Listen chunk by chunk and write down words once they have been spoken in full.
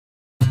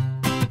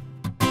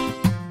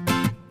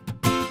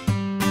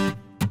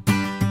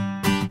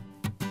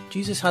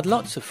Jesus had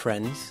lots of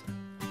friends,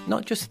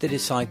 not just the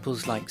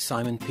disciples like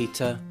Simon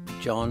Peter,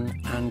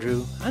 John,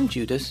 Andrew and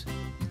Judas.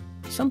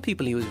 Some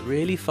people he was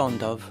really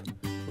fond of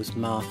was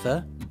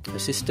Martha, her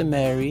sister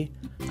Mary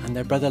and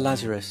their brother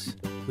Lazarus,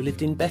 who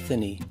lived in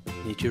Bethany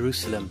near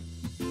Jerusalem.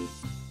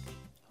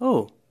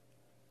 "Oh,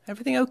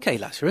 everything okay,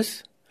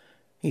 Lazarus?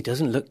 He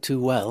doesn't look too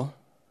well.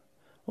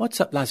 What's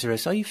up,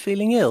 Lazarus? Are you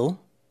feeling ill?"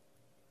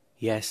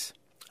 Yes,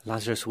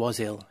 Lazarus was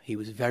ill. He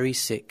was very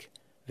sick,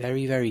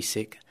 very, very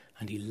sick,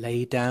 and he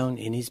lay down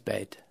in his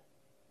bed.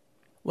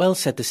 "Well,"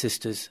 said the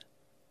sisters,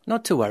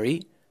 "not to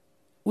worry.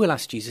 We'll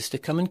ask Jesus to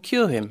come and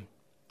cure him.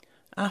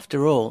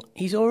 After all,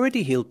 he's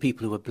already healed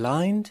people who were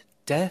blind,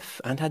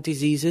 deaf, and had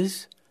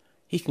diseases.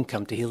 He can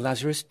come to heal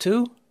Lazarus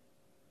too."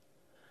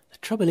 The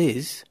trouble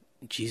is,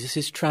 Jesus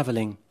is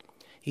travelling.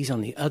 He's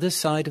on the other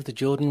side of the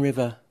Jordan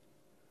River.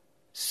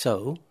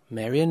 So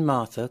Mary and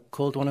Martha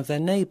called one of their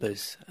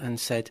neighbours and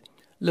said,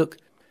 "Look,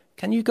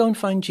 can you go and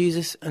find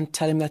Jesus and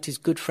tell him that his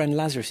good friend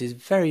Lazarus is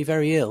very,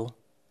 very ill?"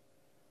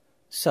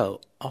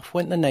 So off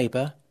went the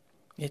neighbour.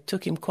 It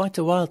took him quite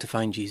a while to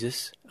find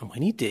Jesus, and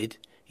when he did,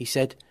 he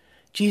said,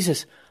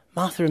 "Jesus,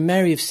 Martha and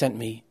Mary have sent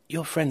me.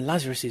 Your friend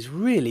Lazarus is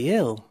really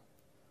ill."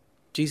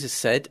 Jesus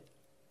said,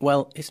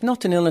 "Well, it's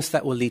not an illness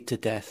that will lead to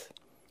death.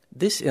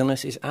 This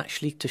illness is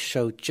actually to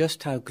show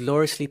just how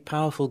gloriously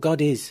powerful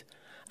God is,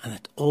 and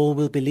that all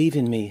will believe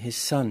in me, his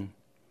son."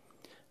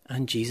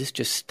 And Jesus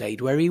just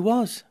stayed where he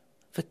was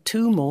for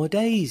 2 more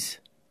days.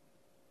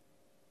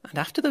 And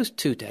after those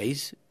 2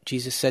 days,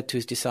 Jesus said to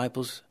his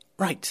disciples,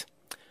 "Right,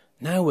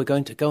 now we're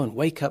going to go and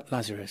wake up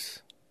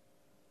Lazarus."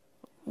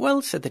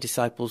 "Well," said the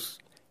disciples,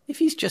 "if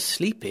he's just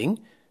sleeping,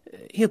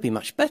 he'll be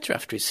much better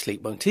after his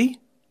sleep, won't he?"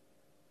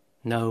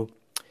 "No,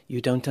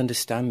 you don't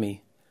understand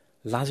me.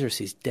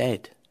 Lazarus is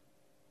dead."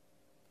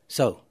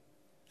 "So,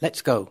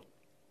 let's go."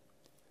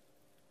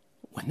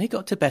 When they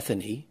got to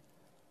Bethany,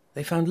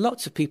 they found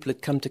lots of people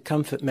had come to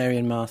comfort Mary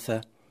and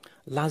Martha.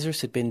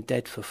 Lazarus had been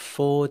dead for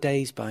 4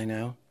 days by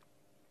now.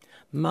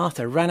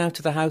 Martha ran out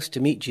of the house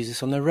to meet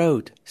Jesus on the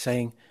road,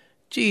 saying,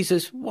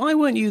 "Jesus, why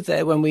weren't you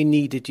there when we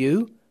needed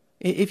you?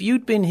 If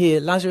you'd been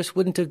here, Lazarus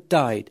wouldn't have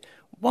died.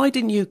 Why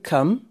didn't you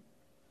come?"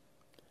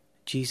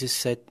 Jesus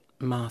said,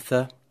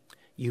 "Martha,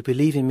 you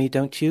believe in me,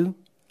 don't you?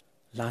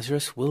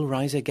 Lazarus will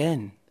rise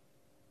again."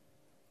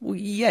 "Well,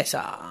 yes,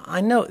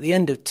 I know at the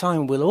end of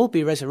time we'll all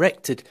be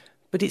resurrected,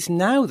 but it's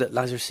now that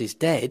Lazarus is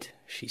dead,"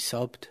 she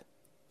sobbed.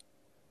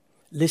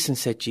 "Listen,"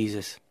 said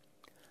Jesus,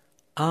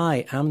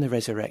 "I am the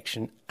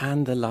resurrection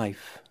and the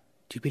life.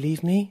 Do you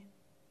believe me?"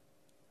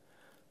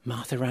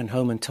 Martha ran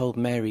home and told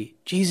Mary,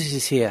 "Jesus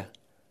is here.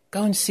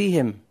 Go and see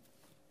him."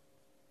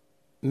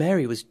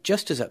 Mary was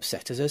just as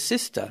upset as her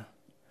sister.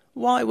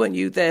 "Why weren't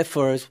you there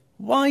for us?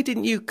 Why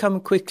didn't you come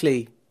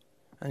quickly?"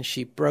 And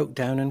she broke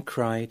down and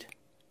cried.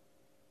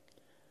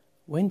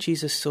 When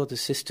Jesus saw the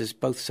sisters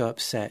both so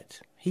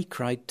upset, he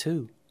cried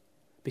too,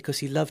 because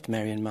he loved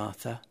Mary and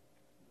Martha.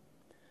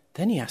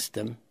 Then he asked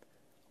them,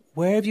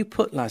 "Where have you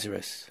put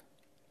Lazarus?"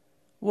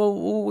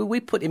 "Well, we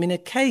put him in a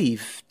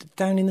cave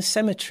down in the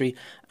cemetery,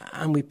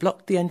 and we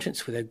blocked the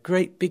entrance with a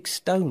great big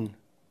stone."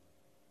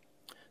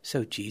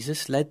 So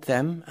Jesus led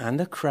them and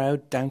the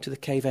crowd down to the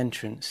cave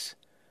entrance,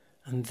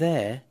 and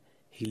there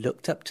he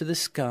looked up to the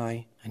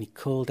sky and he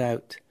called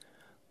out,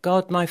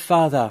 "God, my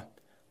Father,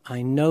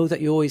 I know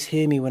that you always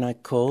hear me when I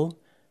call,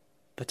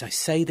 but I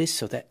say this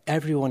so that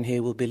everyone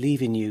here will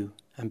believe in you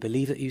and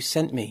believe that you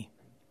sent me."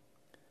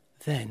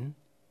 Then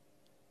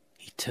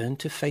he turned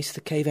to face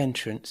the cave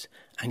entrance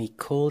and he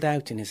called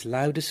out in his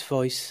loudest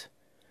voice,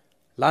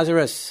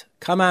 "Lazarus,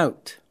 come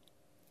out."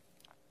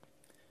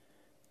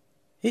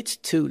 "It's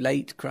too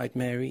late," cried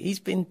Mary. "He's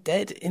been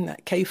dead in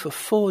that cave for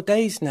 4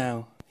 days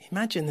now.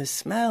 Imagine the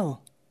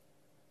smell."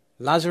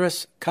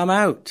 "Lazarus, come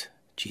out,"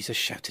 Jesus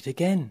shouted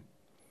again.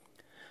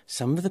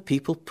 Some of the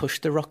people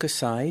pushed the rock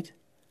aside,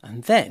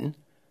 and then,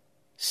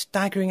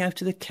 staggering out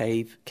of the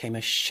cave, came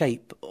a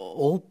shape,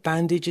 all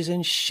bandages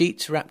and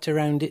sheets wrapped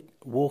around it,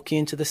 walking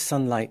into the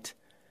sunlight.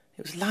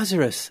 It was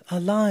Lazarus,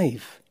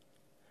 alive.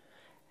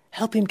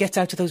 "Help him get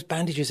out of those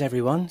bandages,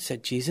 everyone,"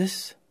 said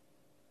Jesus.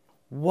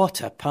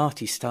 What a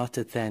party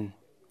started then.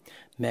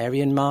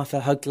 Mary and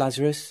Martha hugged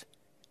Lazarus.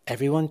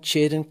 Everyone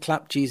cheered and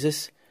clapped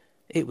Jesus.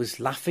 It was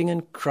laughing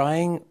and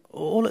crying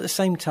all at the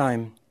same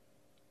time.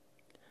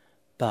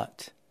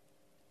 But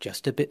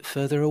just a bit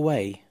further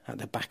away at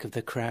the back of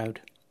the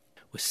crowd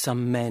were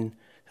some men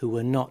who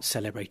were not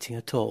celebrating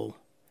at all,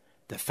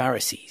 the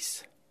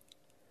Pharisees.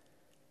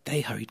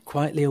 They hurried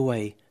quietly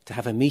away to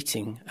have a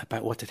meeting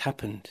about what had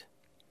happened.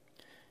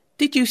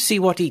 "Did you see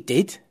what he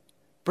did?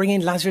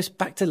 Bringing Lazarus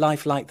back to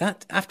life like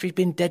that after he'd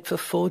been dead for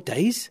 4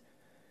 days?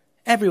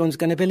 Everyone's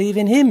going to believe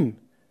in him.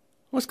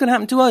 What's going to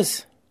happen to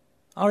us?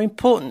 Our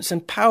importance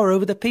and power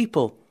over the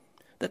people.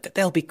 That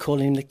they'll be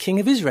calling him the King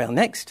of Israel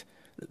next.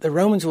 That the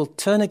Romans will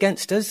turn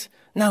against us.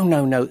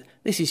 No,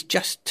 this is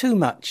just too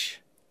much."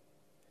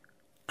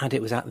 And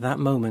it was at that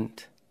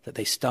moment that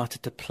they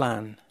started to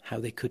plan how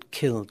they could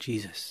kill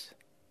Jesus.